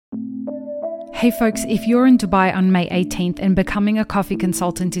Hey folks, if you're in Dubai on May 18th and becoming a coffee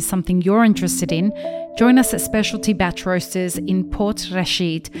consultant is something you're interested in, join us at Specialty Batch Roasters in Port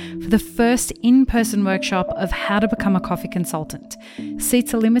Rashid for the first in-person workshop of how to become a coffee consultant.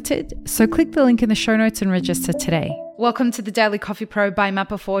 Seats are limited, so click the link in the show notes and register today. Welcome to the Daily Coffee Pro by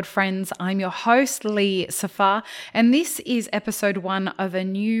Mappa Forward, friends. I'm your host, Lee Safar, and this is episode 1 of a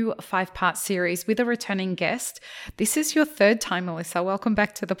new 5-part series with a returning guest. This is your third time, Melisa. Welcome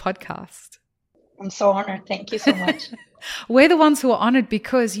back to the podcast. I'm so honored. Thank you so much. We're the ones who are honored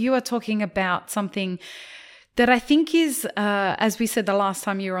because you are talking about something that I think is, as we said the last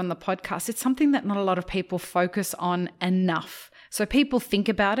time you were on the podcast, it's something that not a lot of people focus on enough. So people think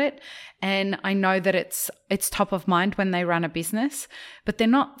about it, and I know that it's top of mind when they run a business, but they're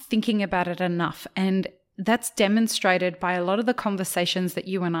not thinking about it enough. And that's demonstrated by a lot of the conversations that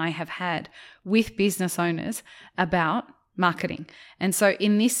you and I have had with business owners about marketing. And so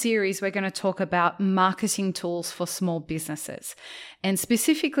in this series, we're going to talk about marketing tools for small businesses. And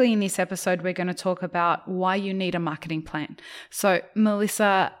specifically in this episode, we're going to talk about why you need a marketing plan. So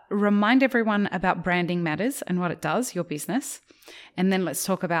Melisa, remind everyone about Branding Matters and what it does, your business. And then let's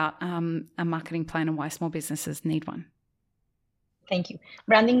talk about a marketing plan and why small businesses need one. Thank you.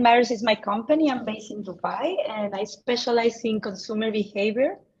 Branding Matters is my company. I'm based in Dubai, and I specialize in consumer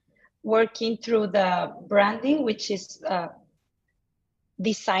behavior, working through the branding, which is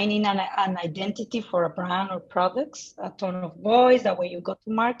designing an identity for a brand or products, a tone of voice, the way you go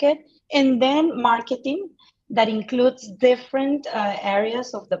to market, and then marketing that includes different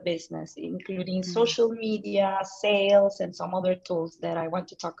areas of the business, including social media, sales, and some other tools that I want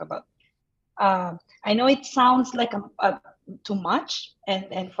to talk about. I know it sounds like too much,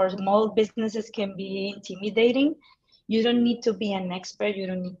 and for small businesses can be intimidating. You don't need to be an expert. You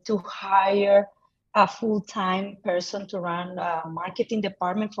don't need to hire a full-time person to run a marketing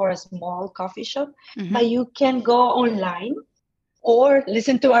department for a small coffee shop, but you can go online or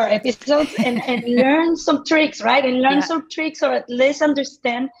listen to our episodes and learn some tricks, right? And learn some tricks, or at least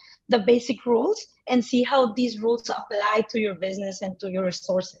understand the basic rules and see how these rules apply to your business and to your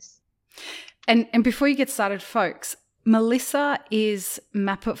resources. And before you get started, folks, Melisa is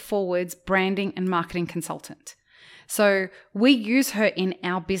Map It Forward's branding and marketing consultant. So we use her in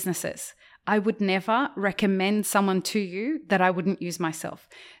our businesses. I would never recommend someone to you that I wouldn't use myself.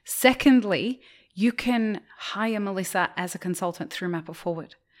 Secondly, you can hire Melisa as a consultant through Map It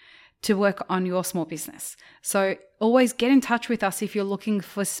Forward to work on your small business. So always get in touch with us if you're looking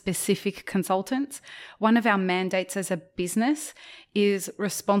for specific consultants. One of our mandates as a business is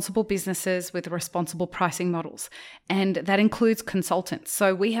responsible businesses with responsible pricing models, and that includes consultants.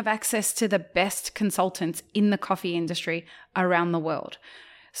 So we have access to the best consultants in the coffee industry around the world.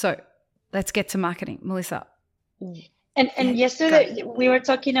 So let's get to marketing. Melisa. And yesterday we were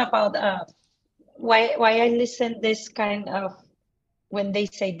talking about why I listen this kind of, when they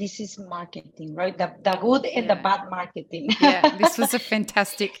say this is marketing, right? The good and the bad marketing. This was a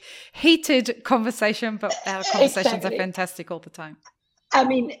fantastic, heated conversation, but our conversations are fantastic all the time. I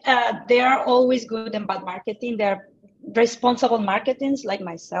mean, there are always good and bad marketing. There are responsible marketings like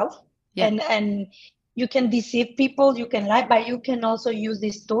myself. And you can deceive people, you can lie, but you can also use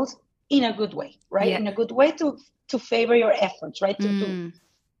these tools in a good way, right? In a good way to favor your efforts, right?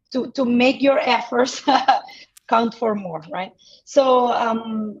 To make your efforts count for more, right? So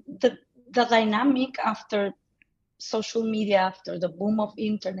the dynamic after social media, after the boom of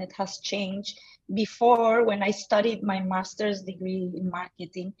internet has changed. Before, when I studied my master's degree in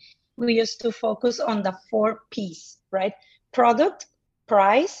marketing, we used to focus on the 4 P's, right? Product,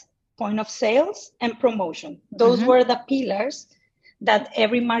 price, point of sales, and promotion. Those were the pillars that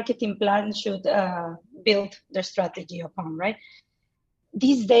every marketing plan should build their strategy upon, right?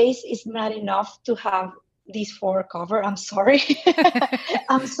 These days, it's not enough to have these 4 covered. I'm sorry.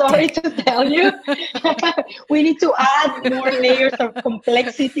 I'm sorry to tell you. We need to add more layers of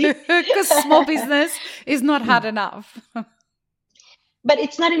complexity. Because small business is not hard enough. But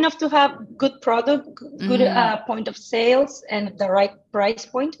it's not enough to have good product, good point of sales, and the right price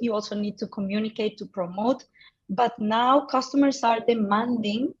point. You also need to communicate, to promote. But now customers are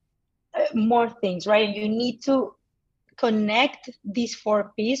demanding more things, right? You need to connect these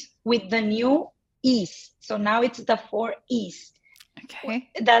 4 P's with the new E's. So now it's the 4 E's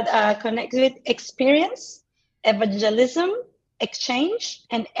that connect with experience, evangelism, exchange,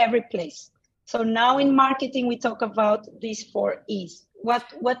 and every place. So now in marketing, we talk about these 4 E's.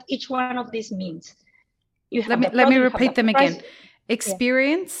 What each one of these means. Let me repeat them again.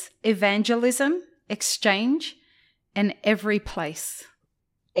 Experience, evangelism, exchange, and every place.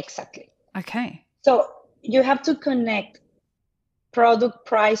 Exactly. Okay. So you have to connect product,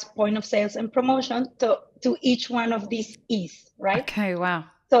 price, point of sales, and promotion to each one of these E's, right? Okay, wow.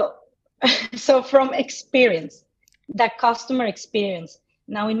 So from experience, the customer experience.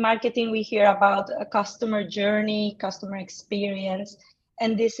 Now in marketing, we hear about a customer journey, customer experience,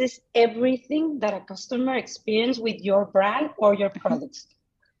 and this is everything that a customer experience with your brand or your products.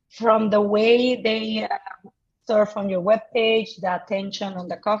 From the way they surf on your webpage, the attention on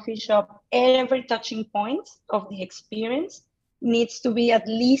the coffee shop, every touching point of the experience needs to be at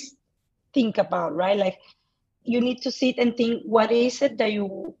least think about, right? Like you need to sit and think, what is it that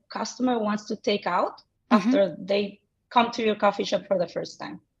your customer wants to take out after they come to your coffee shop for the first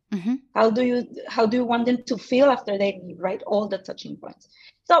time? How do you want them to feel after they leave, right? All the touching points.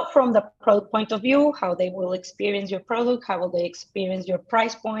 So from the product point of view, how they will experience your product, how will they experience your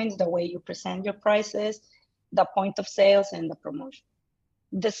price points, the way you present your prices, the point of sales, and the promotion.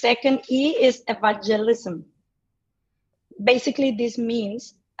 The second E is evangelism. Basically, this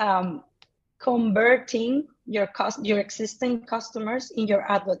means converting your existing customers in your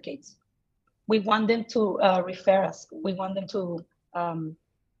advocates. We want them to refer us. We want them to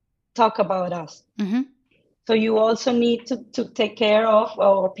talk about us. So you also need to take care of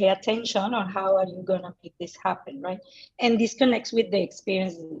or pay attention on how are you going to make this happen, right? And this connects with the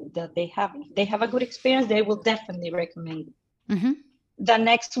experience that they have. If they have a good experience, they will definitely recommend it. The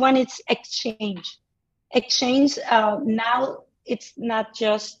next one is exchange. Exchange, now it's not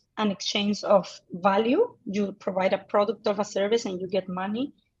just an exchange of value. You provide a product or a service and you get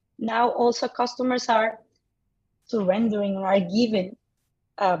money. Now also customers are surrendering or are giving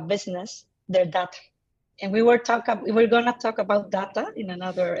business their data. And we were going to talk about data in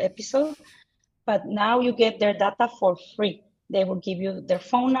another episode, but now you get their data for free. They will give you their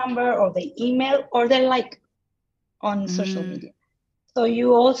phone number or the email or their like on social media. So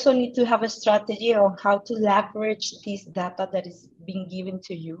you also need to have a strategy on how to leverage this data that is being given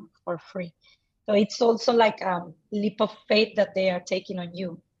to you for free. So it's also like a leap of faith that they are taking on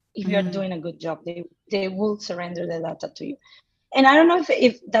you. If you're doing a good job, they will surrender the data to you. And I don't know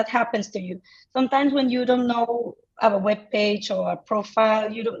if that happens to you. Sometimes when you don't know a web page or a profile,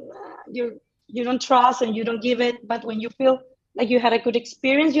 you don't trust and you don't give it. But when you feel like you had a good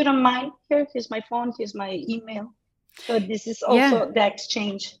experience, you don't mind. Here's my phone, here's my email. So this is also the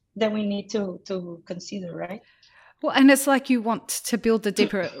exchange that we need to consider, right? Well, and it's like you want to build a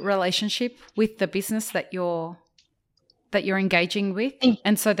deeper relationship with the business that you're engaging with,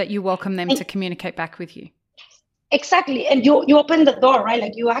 and so that you welcome them to communicate back with you. Exactly. And you open the door, right?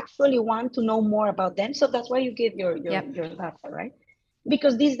 Like you actually want to know more about them. So that's why you give your data, right?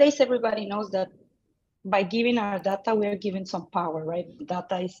 Because these days everybody knows that by giving our data, we're giving some power, right?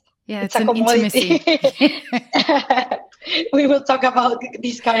 Data is it's a an commodity. Intimacy. We will talk about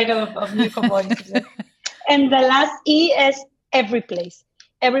this kind of new commodities. Right? And the last E is every place.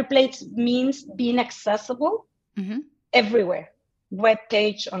 Every place means being accessible everywhere. Web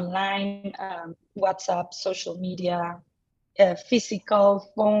page, online, WhatsApp, social media,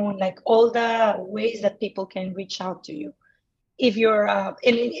 physical, phone, like all the ways that people can reach out to you. If you're, and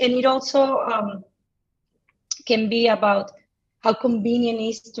it also can be about how convenient it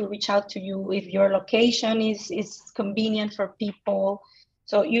is to reach out to you. If your location is convenient for people,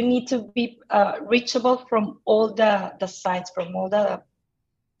 so you need to be reachable from all the sites, from all the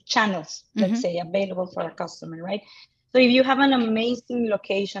channels, let's say, available for a customer, right? So if you have an amazing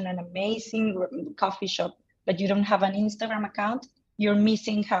location, an amazing coffee shop, but you don't have an Instagram account, you're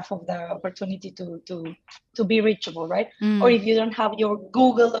missing half of the opportunity to be reachable, right? Or if you don't have your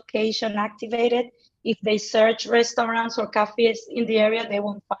Google location activated, if they search restaurants or cafes in the area, they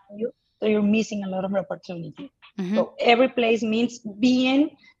won't find you. So you're missing a lot of opportunity. So every place means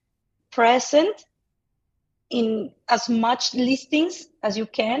being present in as much listings as you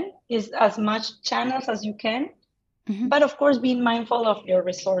can, is as much channels as you can. But of course, being mindful of your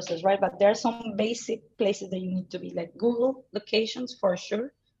resources, right? But there are some basic places that you need to be, like Google locations, for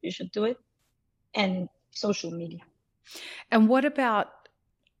sure. You should do it. And social media. And what about,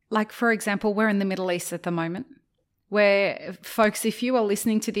 like, for example, we're in the Middle East at the moment, where folks, if you are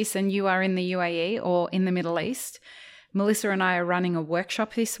listening to this and you are in the UAE or in the Middle East, Melisa and I are running a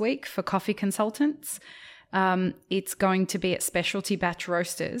workshop this week for coffee consultants. It's going to be at Specialty Batch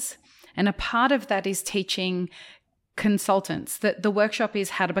Roasters. And a part of that is teaching consultants. The workshop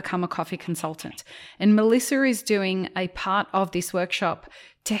is how to become a coffee consultant. And Melisa is doing a part of this workshop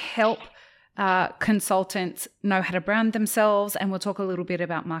to help consultants know how to brand themselves. And we'll talk a little bit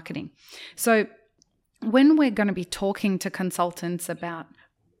about marketing. So when we're going to be talking to consultants about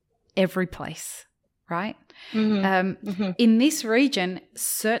every place, right? In this region,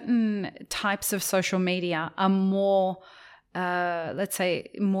 certain types of social media are more let's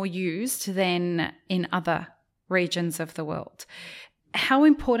say, more used than in other regions of the world. How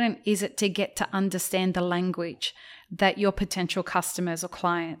important is it to get to understand the language that your potential customers or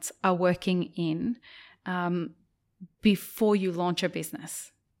clients are working in before you launch a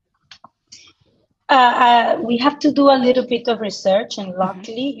business? We have to do a little bit of research, and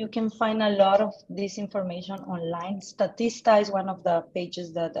luckily you can find a lot of this information online. Statista is one of the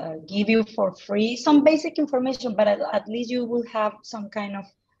pages that give you for free some basic information, but at least you will have some kind of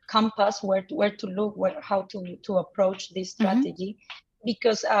compass where to look, how to approach this strategy.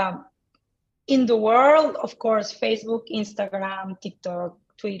 Because in the world, of course, Facebook, Instagram, TikTok,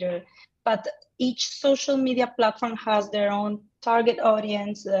 Twitter, but each social media platform has their own target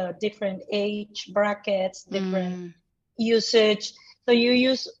audience, different age brackets, different usage. So you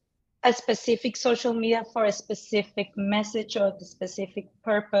use a specific social media for a specific message or the specific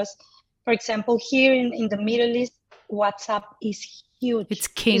purpose. For example, here in the Middle East, WhatsApp is huge. It's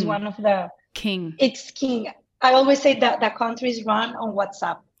king. It's one of the king. It's king. I always say that the countries run on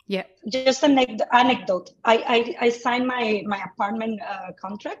WhatsApp. Yeah. Just an anecdote. I signed my apartment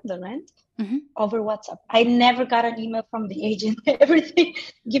contract, the rent, over WhatsApp. I never got an email from the agent. Everything,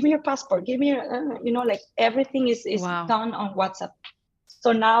 give me your passport, give me your, like everything is done on WhatsApp.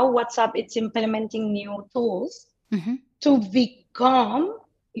 So now WhatsApp, it's implementing new tools to become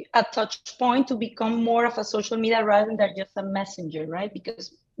a touch point, to become more of a social media rather than just a messenger, right?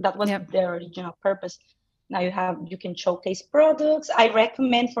 Because that was their original purpose. Now you can showcase products. I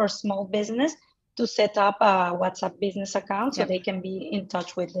recommend for small business to set up a WhatsApp business account so they can be in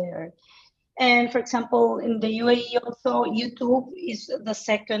touch with their. And for example, in the UAE also, YouTube is the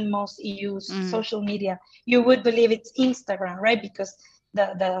second most used social media. You would believe it's Instagram, right? Because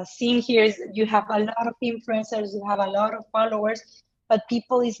the scene here is you have a lot of influencers, you have a lot of followers, but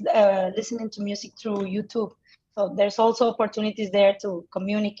people is listening to music through YouTube. So there's also opportunities there to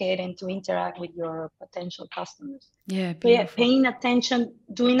communicate and to interact with your potential customers. Yeah, beautiful. So paying attention,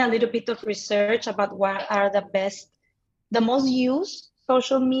 doing a little bit of research about what are the most used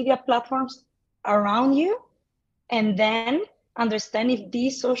social media platforms around you, and then understand if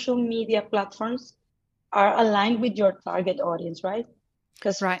these social media platforms are aligned with your target audience, right?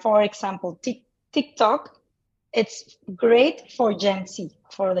 Because for example, TikTok, it's great for Gen Z,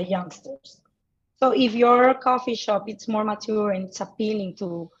 for the youngsters. So if your coffee shop, it's more mature and it's appealing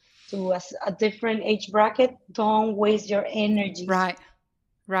to a different age bracket, don't waste your energy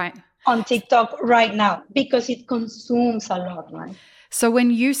on TikTok right now, because it consumes a lot, right? So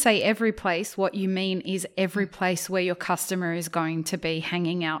when you say every place, what you mean is every place where your customer is going to be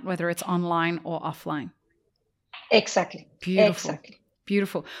hanging out, whether it's online or offline. Exactly. Beautiful. Exactly.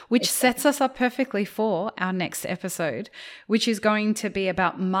 Beautiful. Which sets us up perfectly for our next episode, which is going to be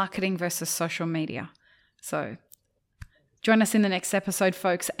about marketing versus social media. So join us in the next episode,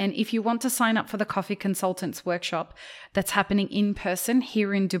 folks. And if you want to sign up for the Coffee Consultants Workshop that's happening in person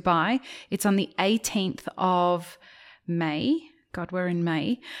here in Dubai, it's on the 18th of May. God, we're in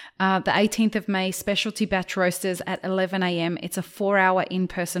May. The 18th of May, specialty batch roasters at 11 a.m. It's a 4-hour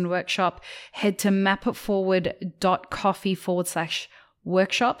in-person workshop. Head to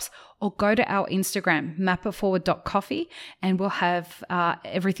mapitforward.coffee/workshops or go to our Instagram, mapitforward.coffee, and we'll have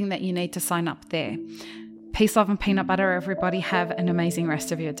everything that you need to sign up there. Peace, love, and peanut butter, everybody. Have an amazing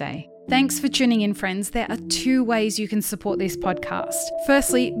rest of your day. Thanks for tuning in, friends. There are 2 ways you can support this podcast.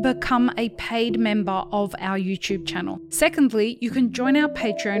 Firstly, become a paid member of our YouTube channel. Secondly, you can join our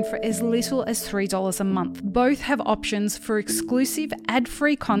Patreon for as little as $3 a month. Both have options for exclusive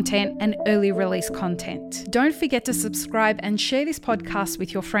ad-free content and early release content. Don't forget to subscribe and share this podcast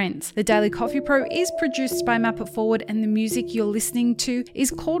with your friends. The Daily Coffee Pro is produced by Map It Forward, and the music you're listening to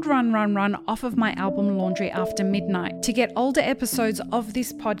is called Run, Run, Run off of my album Laundry After Midnight. To get older episodes of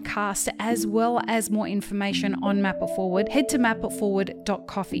this podcast, as well as more information on Map It Forward, head to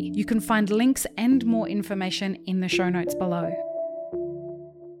mapitforward.coffee. You can find links and more information in the show notes below.